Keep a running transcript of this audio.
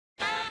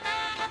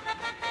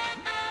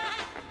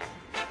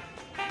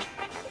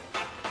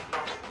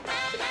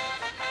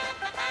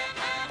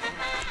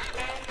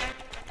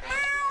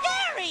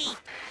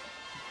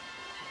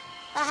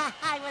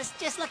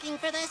working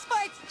for the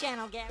sports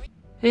channel, Gary.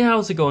 Hey,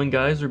 how's it going,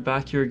 guys? We're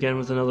back here again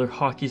with another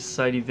Hockey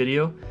Society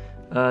video.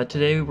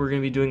 Today we're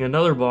going to be doing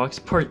another box,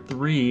 part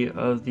 3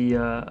 of the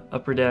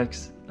Upper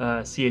Decks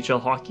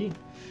CHL hockey.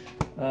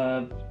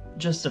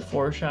 Just to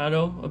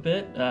foreshadow a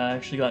bit, I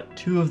actually got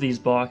 2 of these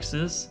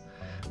boxes,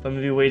 but I'm going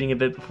to be waiting a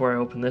bit before I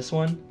open this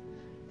one.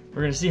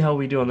 We're going to see how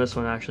we do on this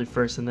one actually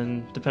first, and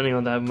then depending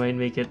on that, I might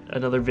make it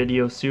another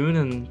video soon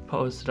and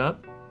post it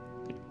up.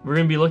 We're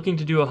going to be looking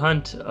to do a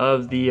hunt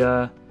of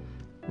the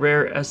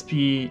rare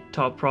SP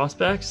top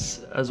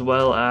prospects, as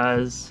well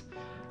as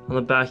on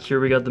the back here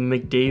we got the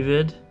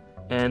McDavid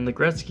and the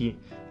Gretzky.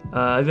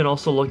 I've been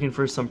also looking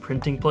for some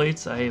printing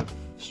plates. I have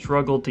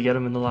struggled to get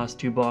them in the last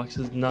 2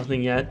 boxes,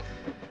 nothing yet.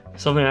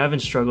 Something I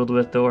haven't struggled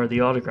with though are the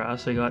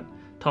autographs. I got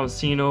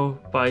Tomasino,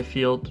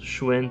 Byfield,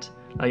 Schwint,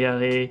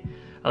 Lagaré,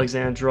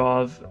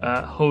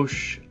 Alexandrov,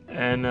 Hosh,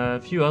 and a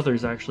few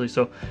others actually.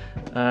 So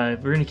we're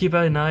gonna keep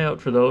an eye out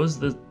for those.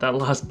 That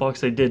last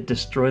box I did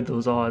destroyed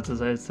those odds,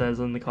 as it says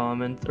in the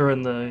comment or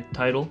in the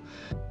title.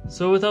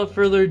 So without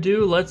further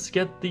ado, let's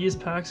get these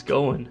packs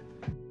going.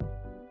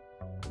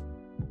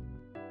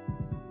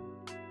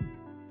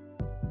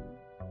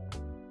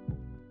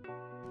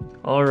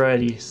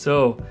 Alrighty,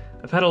 so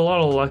I've had a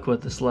lot of luck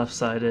with this left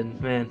side, and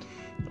man,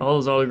 all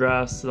those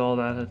autographs and all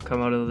that have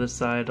come out of this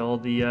side. All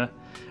the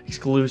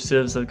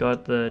exclusives, I've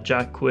got the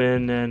Jack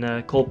Quinn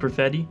and Cole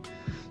Perfetti.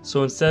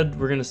 So instead,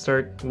 we're going to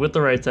start with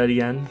the right side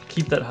again,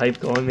 keep that hype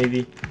going.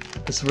 Maybe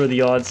this is where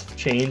the odds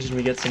change and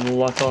we get some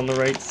luck on the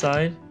right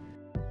side.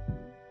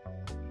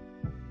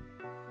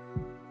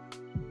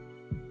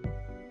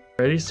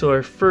 Ready? So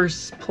our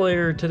first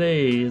player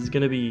today is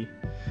going to be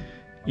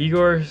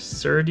Igor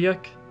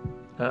Serdyuk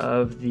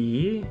of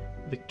the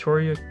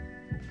Victoria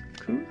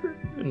Cougar?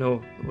 No,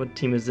 what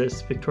team is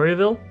this?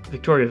 Victoriaville?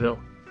 Victoriaville.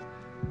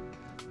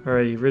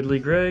 Alrighty, Ridley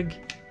Gregg,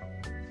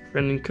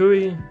 Brendan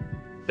Cooey,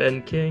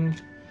 Ben King,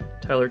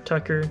 Tyler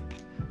Tucker,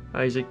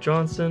 Isaac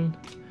Johnson,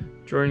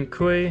 Jordan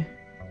Cooey,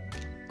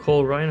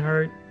 Cole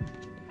Reinhardt,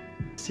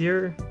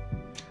 Sear,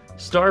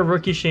 star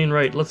rookie Shane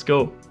Wright. Let's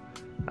go.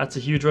 That's a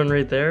huge one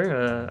right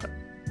there.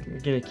 I'm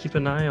gonna keep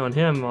an eye on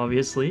him,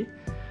 obviously.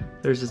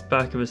 There's his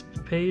back of his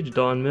page,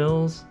 Don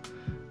Mills.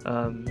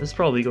 This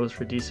probably goes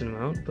for a decent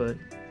amount, but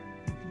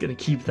I'm gonna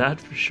keep that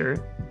for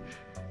sure.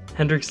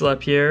 Hendrix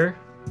Lapierre,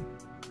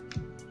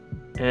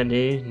 and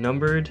a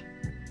numbered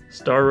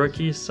star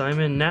rookie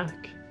Simon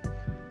Knack.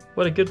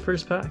 What a good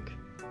first pack.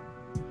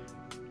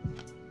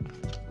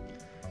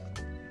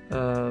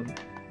 We're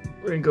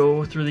gonna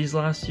go through these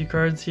last few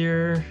cards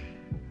here.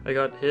 I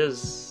got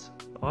his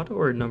auto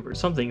or number,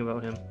 something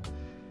about him.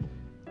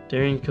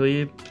 Darian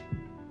Kalib,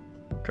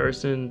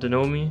 Carson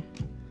Denomi.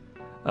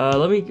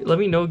 Let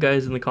me know,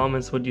 guys, in the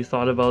comments what you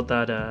thought about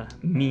that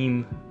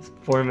meme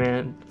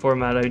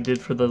format I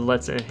did for the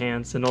Let's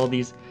Enhance and all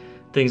these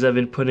things I've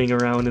been putting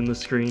around in the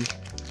screen.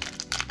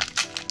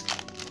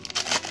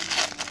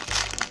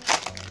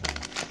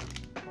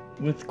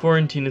 With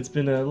quarantine, it's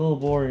been a little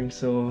boring,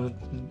 so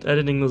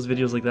editing those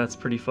videos like that's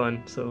pretty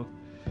fun, so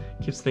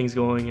keeps things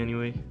going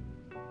anyway.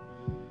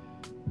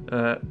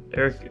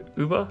 Eric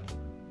Uba,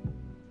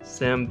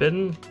 Sam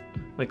Bidden,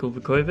 Michael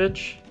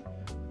Vukovic,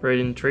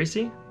 Braden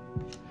Tracy,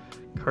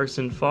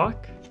 Carson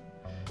Falk,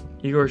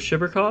 Igor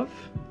Shiberkov,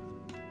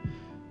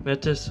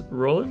 Metis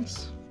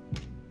Rollins,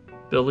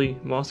 Billy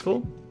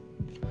Moskal,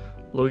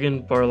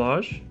 Logan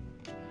Barlage,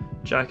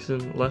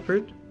 Jackson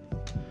Leopard,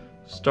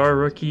 star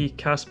rookie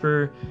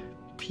Casper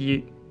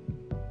Putio.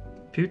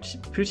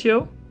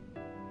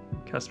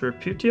 Casper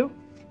Putio.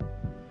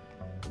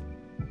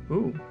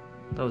 Ooh,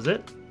 that was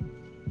it. Do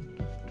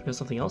we have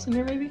something else in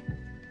here maybe?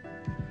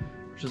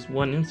 Or just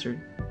one insert?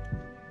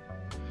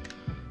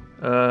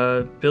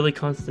 Billy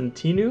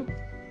Constantinu.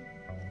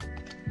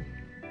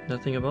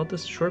 Nothing about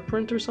this short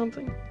print or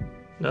something?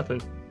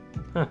 Nothing.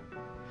 Huh.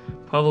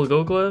 Pavel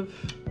Goglev,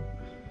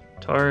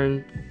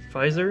 Taran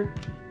Pfizer,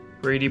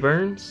 Brady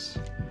Burns,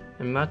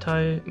 and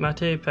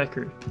Mate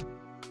Pecker.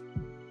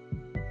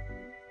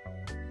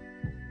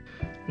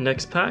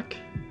 Next pack,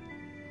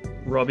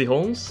 Robbie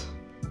Holmes,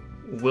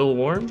 Will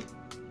Warren,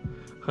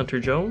 Hunter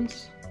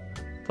Jones,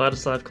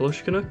 Vladislav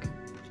Koloshkinuk,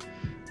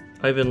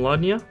 Ivan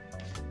Lodnia,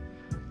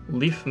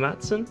 Leif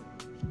Matson,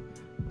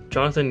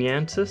 Jonathan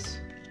Yantis,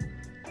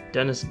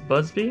 Dennis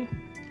Budsby,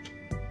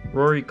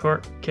 Rory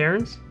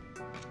Cairns.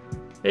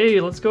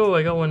 Hey, let's go,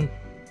 I got one.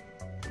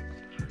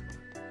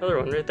 Another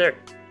one right there.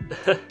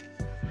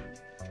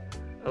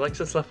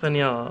 Alexis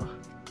Lafreniere.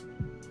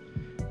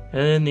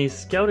 And then the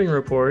scouting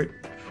report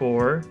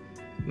for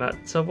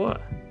Matt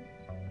Savoie.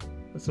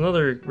 That's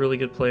another really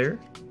good player.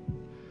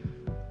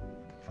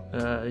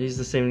 He's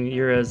the same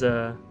year as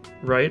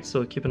Wright,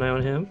 so keep an eye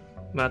on him.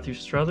 Matthew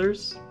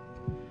Struthers,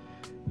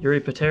 Yuri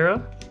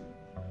Patera,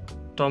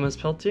 Thomas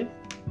Peltier,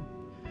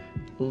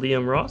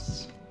 Liam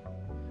Ross,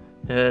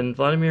 and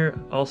Vladimir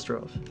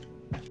Alstrov.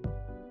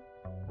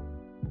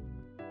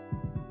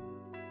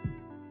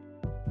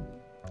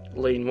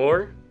 Lane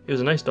Moore, he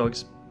was a nice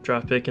Dogs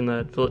draft pick in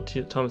that Philip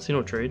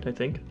Tomasino trade, I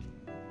think.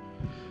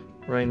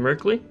 Ryan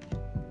Merkley,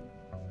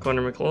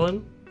 Connor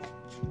McClellan,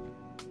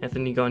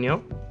 Anthony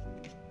Gagnon,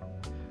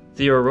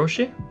 Theo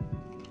Roche,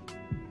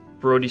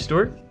 Brody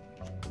Stewart,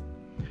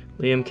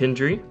 Liam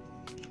Kindry,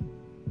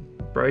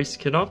 Bryce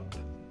Kinop,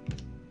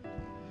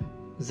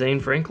 Zane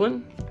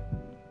Franklin,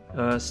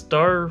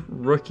 star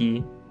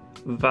rookie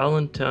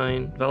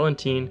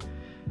Valentin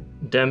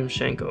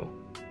Demchenko.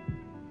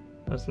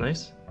 That's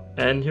nice.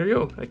 And here we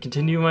go. I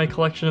continue my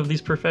collection of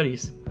these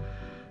Perfettis.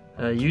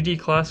 UD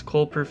class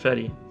Cole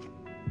Perfetti.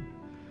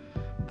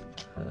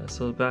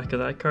 So the back of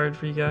that card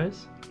for you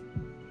guys.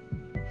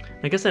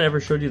 I guess I never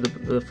showed you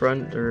the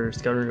front or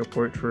scouting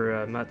report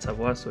for Matt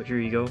Savoie, so here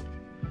you go.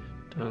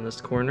 Down in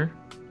this corner.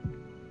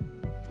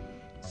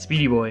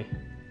 Speedy Boy.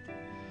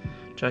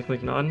 Jack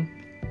McNaughton.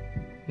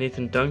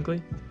 Nathan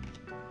Dunkley.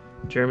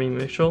 Jeremy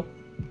Mitchell.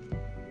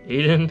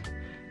 Aiden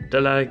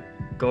de la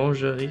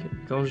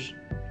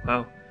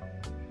wow.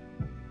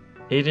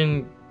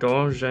 Aiden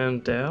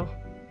Gonjander.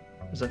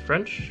 Is that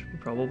French?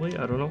 Probably,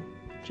 I don't know.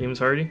 James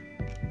Hardy.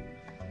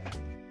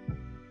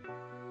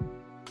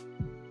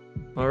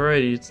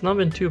 Alrighty, it's not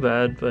been too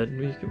bad, but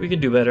we can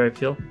do better, I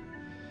feel.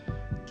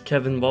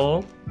 Kevin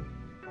Ball,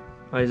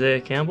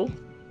 Isaiah Campbell,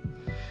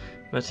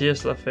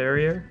 Matthias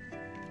Laferriere,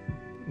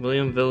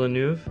 William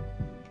Villeneuve,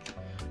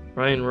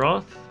 Ryan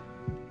Roth,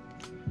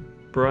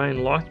 Brian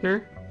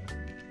Lochner,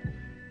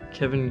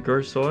 Kevin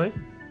Gursoy,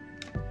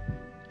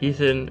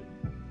 Ethan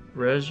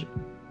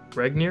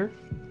Regnier,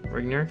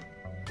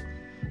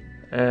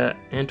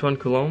 Antoine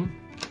Coulombe,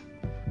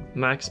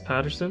 Max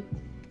Patterson,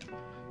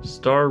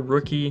 star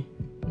rookie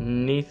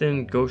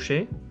Nathan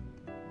Gaucher,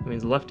 I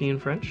mean lefty in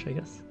French, I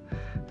guess.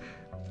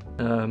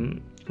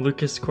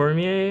 Lucas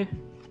Cormier,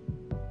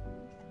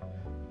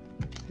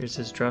 here's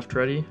his draft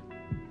ready.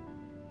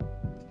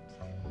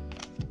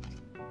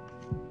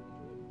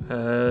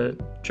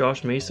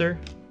 Josh Macer,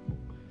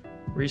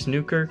 Reese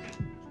Newkirk,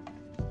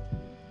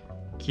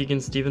 Keegan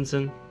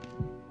Stevenson,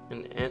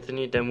 and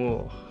Anthony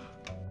Damour.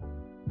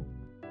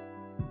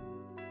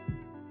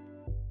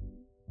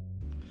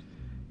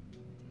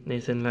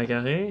 Nathan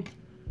Lagaré,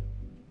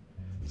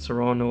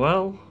 Saron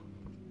Noel,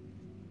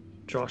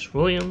 Josh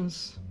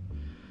Williams,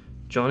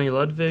 Johnny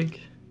Ludwig,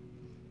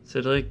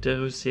 Cedric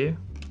Derisseau,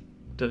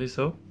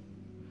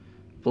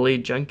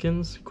 Blade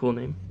Jenkins, cool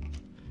name,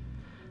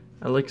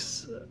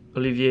 Alex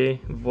Olivier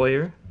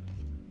Voyer,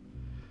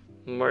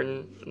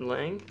 Martin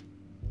Lang,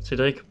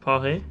 Cedric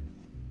Paré,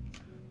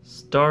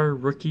 star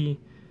rookie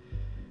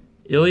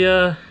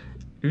Ilya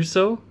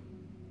Uso.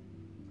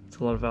 That's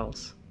a lot of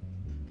vowels.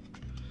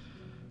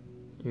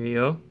 Here you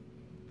go.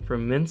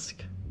 From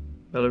Minsk,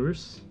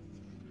 Belarus.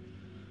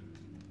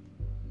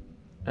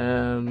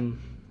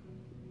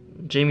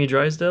 Jamie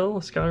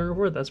Drysdale, scouting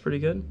report. That's pretty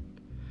good.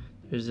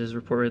 Here's his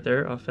report right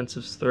there.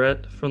 Offensive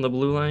threat from the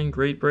blue line.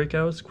 Great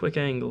breakouts. Quick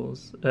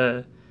angles.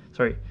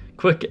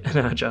 Quick and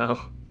agile.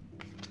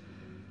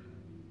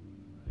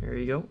 There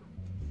you go.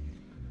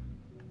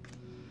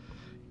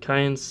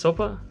 Kyan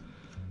Sopa.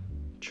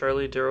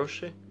 Charlie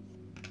DeRoche.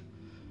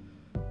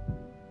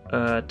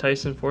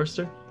 Tyson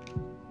Forster.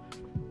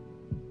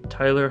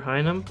 Tyler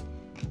Heinem.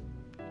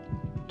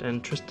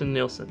 And Tristan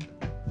Nielsen.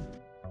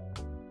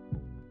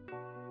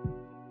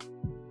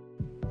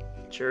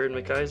 Jared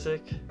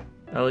McIsaac,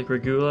 Alec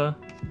Regula,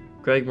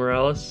 Greg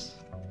Morales,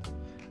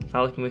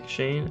 Alan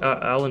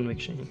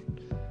McShane,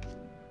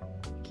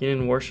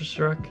 Keenan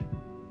Worcesterstruck,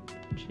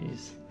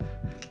 jeez,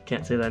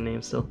 can't say that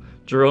name still,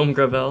 Jerome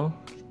Gravel,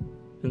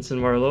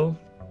 Vincent Marlowe,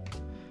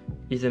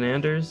 Ethan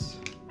Anders,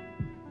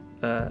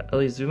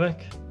 Ellie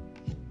Zumek,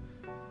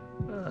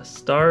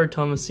 Star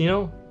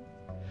Tomasino,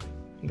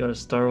 got a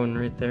star one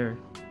right there,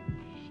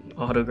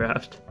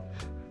 autographed.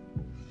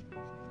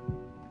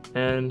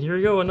 And here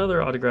we go,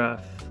 another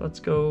autograph. Let's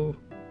go.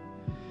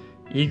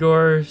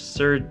 Igor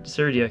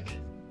Serdiak.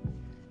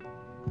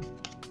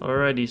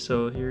 Alrighty,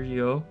 so here you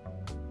go.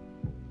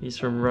 He's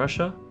from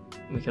Russia.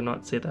 We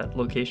cannot say that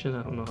location.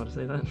 I don't know how to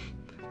say that.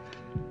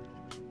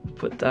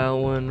 Put that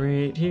one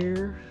right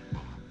here.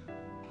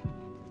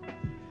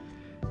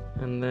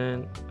 And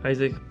then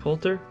Isaac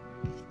Poulter.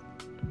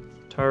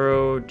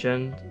 Taro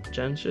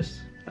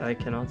Gensis. I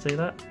cannot say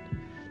that.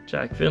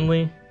 Jack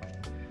Finley.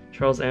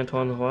 Charles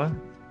Antoine Roy.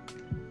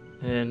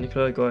 And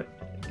Nicolas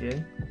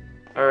Gauguin.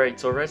 Alright,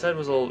 so right side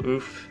was a little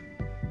oof.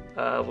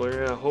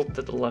 We're gonna hope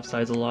that the left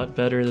side's a lot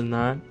better than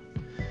that.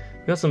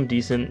 We got some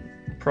decent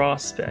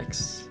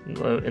prospects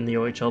in the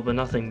OHL, but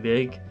nothing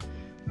big.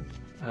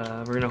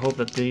 We're gonna hope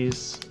that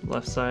these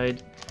left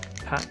side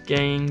Pat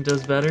gang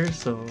does better,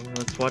 so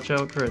let's watch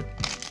out for it.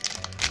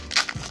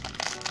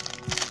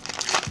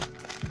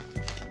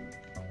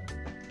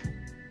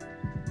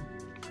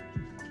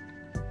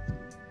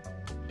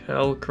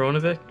 Kyle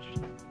Kronovic.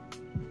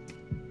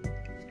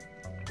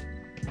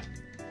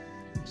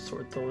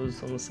 Sort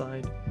those on the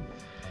side.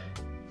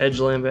 Edge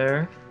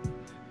Lambert,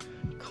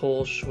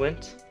 Cole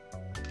Schwint,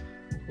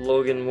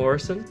 Logan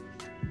Morrison,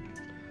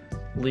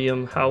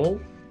 Liam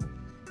Howell,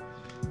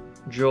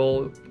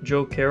 Joe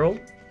Carroll,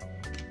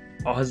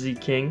 Ozzie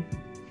King,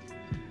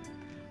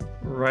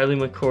 Riley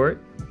McCourt,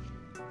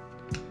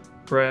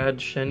 Brady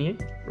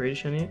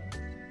Chenier,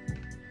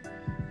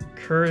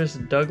 Curtis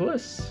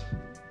Douglas.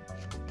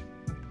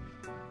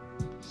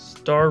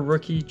 Star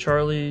rookie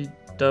Charlie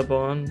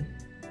Dubon.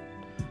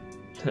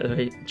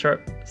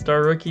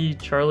 Star rookie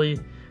Charlie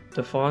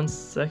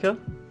DeFonseca.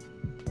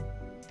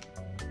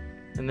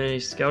 And then a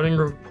scouting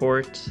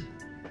report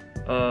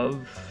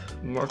of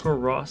Marco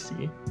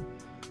Rossi.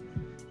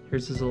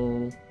 Here's his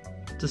little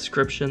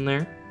description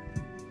there.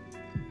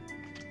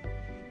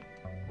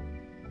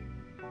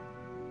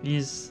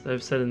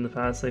 I've said in the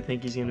past, I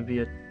think he's going to be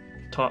a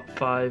top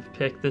 5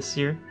 pick this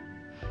year.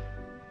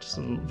 Just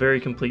a very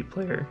complete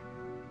player.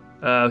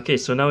 Okay,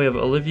 so now we have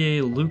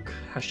Olivier Luc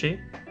Haché,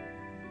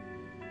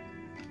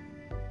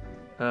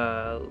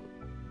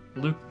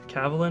 Luke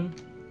Cavalin,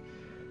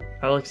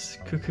 Alex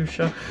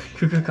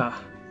Kukuka,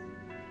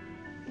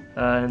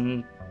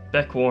 and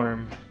Beck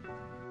Worm.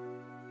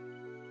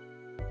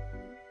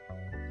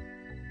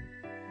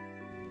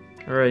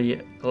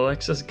 Alright,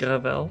 Alexis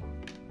Gravel,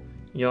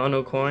 Jan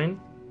O'Coin,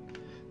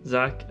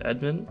 Zach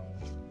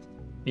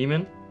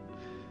Eamon,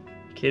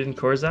 Caden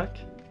Korzak,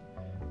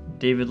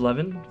 David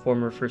Levin,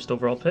 former first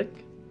overall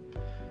pick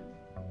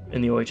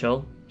in the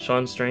OHL,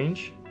 Sean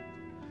Strange,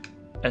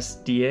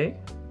 SDA,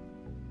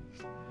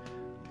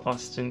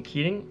 Austin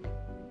Keating,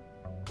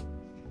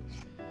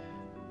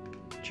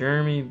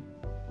 Jeremy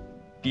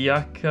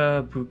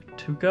Biaka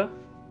Buktuka.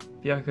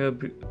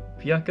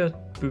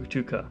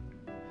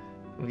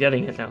 I'm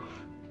getting it now.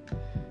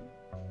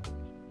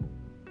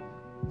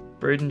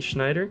 Braden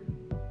Schneider.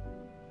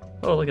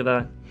 Oh, look at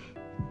that.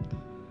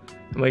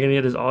 Am I gonna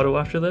get his auto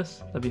after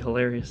this? That'd be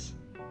hilarious.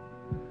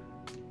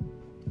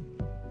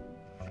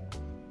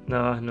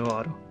 Nah, no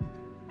auto.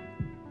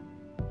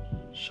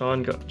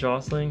 Sean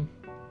Jostling,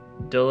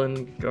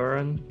 Dylan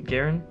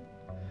Garin,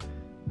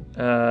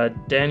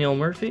 Daniel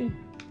Murphy,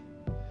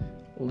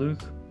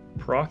 Luke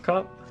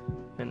Prokop,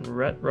 and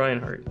Rhett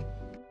Reinhardt.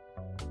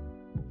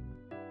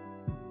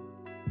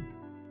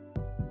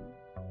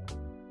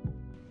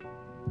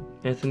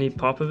 Anthony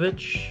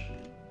Popovich,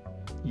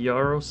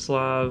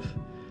 Yaroslav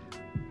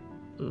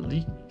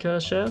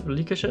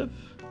Likashev,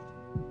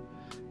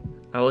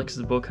 Alex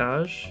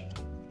Bocage,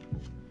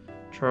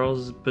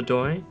 Charles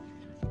Baudouin,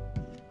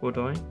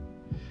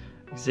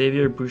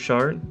 Xavier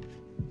Bouchard,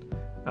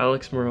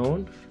 Alex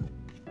Marone,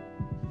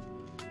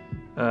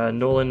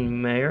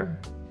 Nolan Mayer,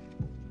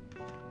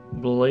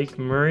 Blake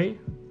Murray,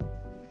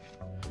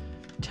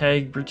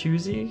 Tag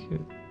Bertuzzi,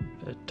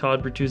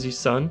 Todd Bertuzzi's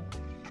son,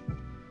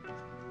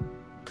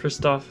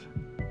 Christoph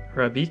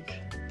Hrabik,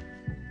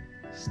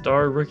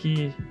 star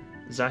rookie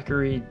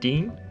Zachary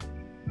Dean.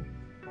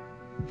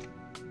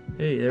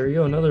 Hey, there we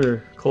go,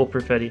 another Cole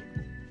Perfetti.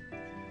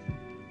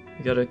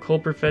 We got a Cole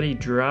Perfetti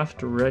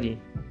draft ready.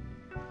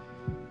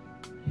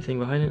 Anything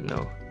behind it?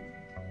 No.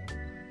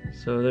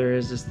 So there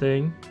is this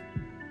thing.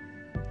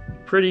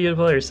 Pretty good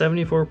player,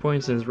 74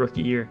 points in his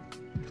rookie year.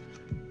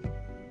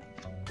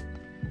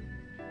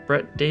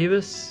 Brett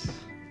Davis,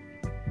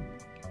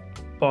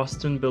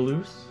 Boston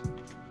Belus,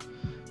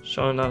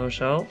 Sean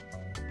LaRochelle,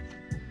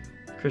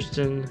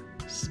 Christian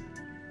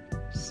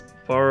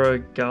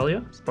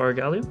Sparagalia.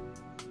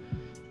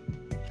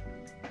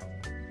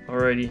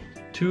 Alrighty,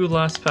 2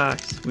 last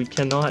packs. We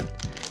cannot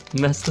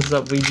mess this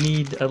up. We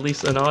need at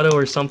least an auto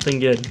or something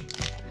good.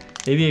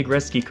 Maybe a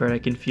Gretzky card. I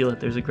can feel it.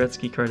 There's a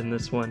Gretzky card in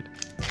this one.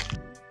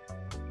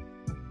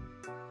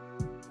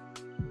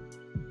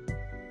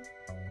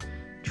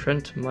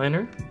 Trent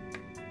Miner,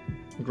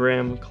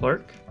 Graham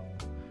Clark,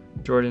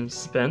 Jordan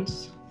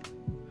Spence,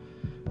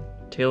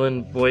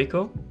 Talon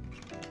Boyko,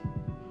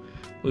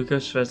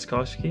 Lukas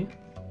Svetskovsky,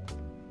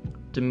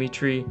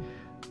 Dmitry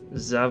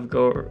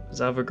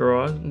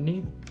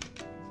Zavgorodny,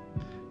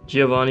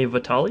 Giovanni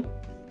Vitali,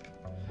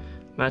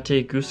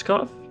 Matei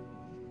Guskov,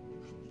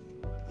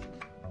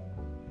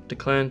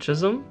 Declan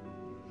Chisholm,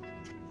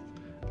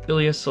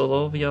 Ilya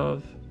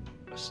Solovyov,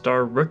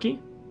 star rookie,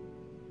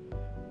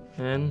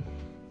 and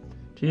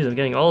geez, I'm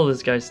getting all of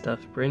this guy's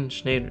stuff. Braden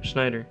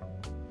Schneider.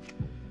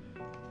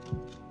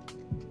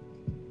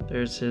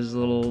 There's his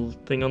little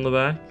thing on the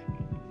back.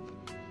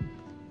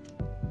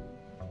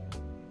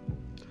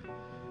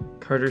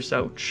 Carter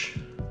Sauch,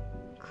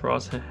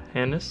 Cross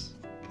Hannes,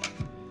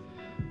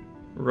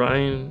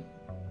 Ryan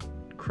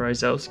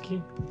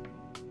Krysowski,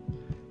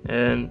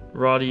 and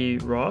Roddy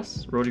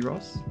Ross,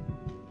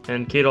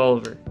 and Kate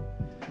Oliver.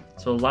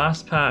 So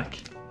last pack.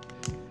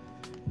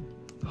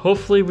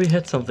 Hopefully we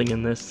hit something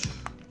in this.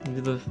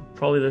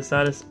 Probably the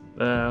saddest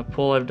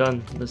pull I've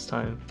done this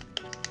time.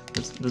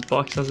 This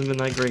box hasn't been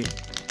that great.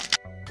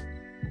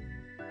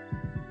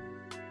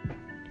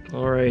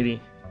 Alrighty.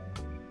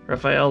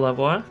 Raphael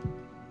Lavoie,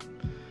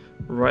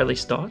 Riley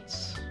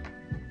Stotts,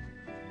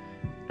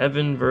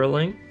 Evan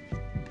Verling,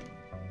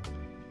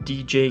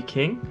 DJ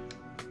King,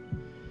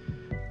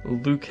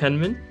 Luke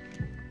Henman,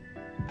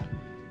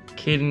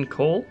 Caden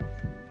Cole,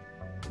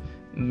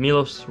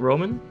 Milos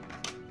Roman,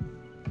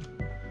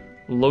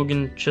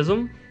 Logan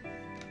Chisholm,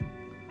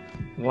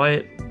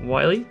 Wyatt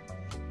Wiley,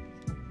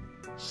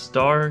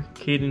 star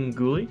Caden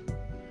Gooley,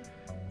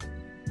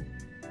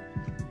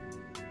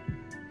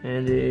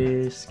 and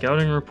a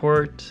scouting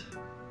report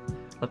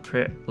Up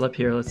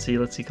here. Let's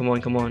see. Come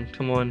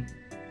on.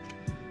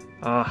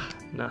 Ah,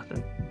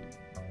 nothing.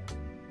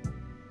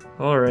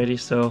 Alrighty,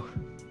 so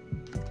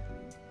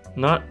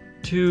not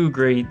too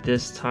great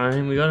this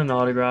time. We got an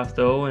autograph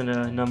though, and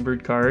a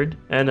numbered card,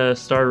 and a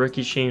star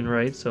rookie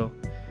Wright, so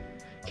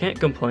can't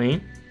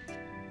complain.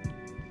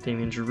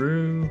 Damien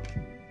Giroux,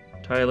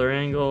 Tyler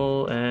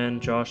Angle,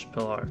 and Josh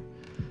Pillar.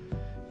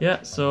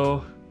 Yeah,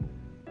 so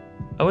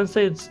I wouldn't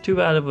say it's too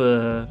bad of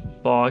a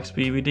box.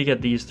 We did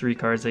get these 3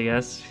 cards, I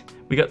guess.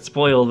 We got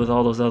spoiled with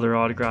all those other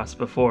autographs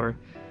before.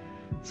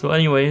 So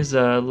anyways,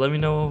 let me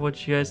know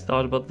what you guys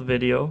thought about the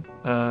video.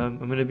 I'm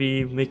going to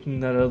be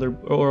making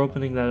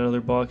opening that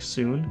other box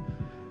soon.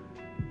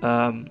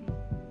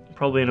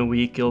 Probably in a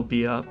week it'll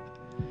be up.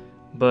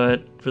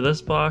 But for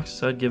this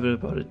box, I'd give it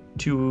about a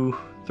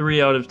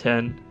 3 out of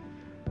 10.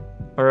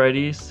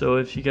 Alrighty, so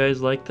if you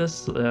guys like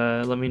this,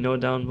 let me know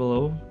down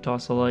below.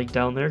 Toss a like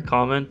down there.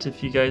 Comment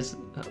if you guys,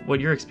 what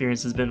your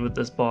experience has been with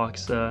this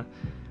box.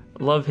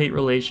 Love-hate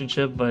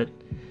relationship, but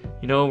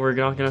you know, we're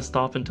not going to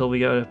stop until we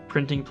got a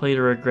printing plate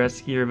or a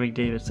Gretzky or a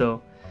McDavid,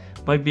 so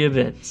might be a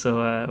bit.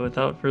 So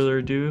without further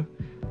ado,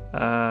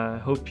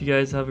 hope you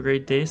guys have a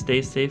great day.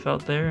 Stay safe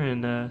out there,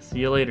 and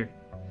see you later.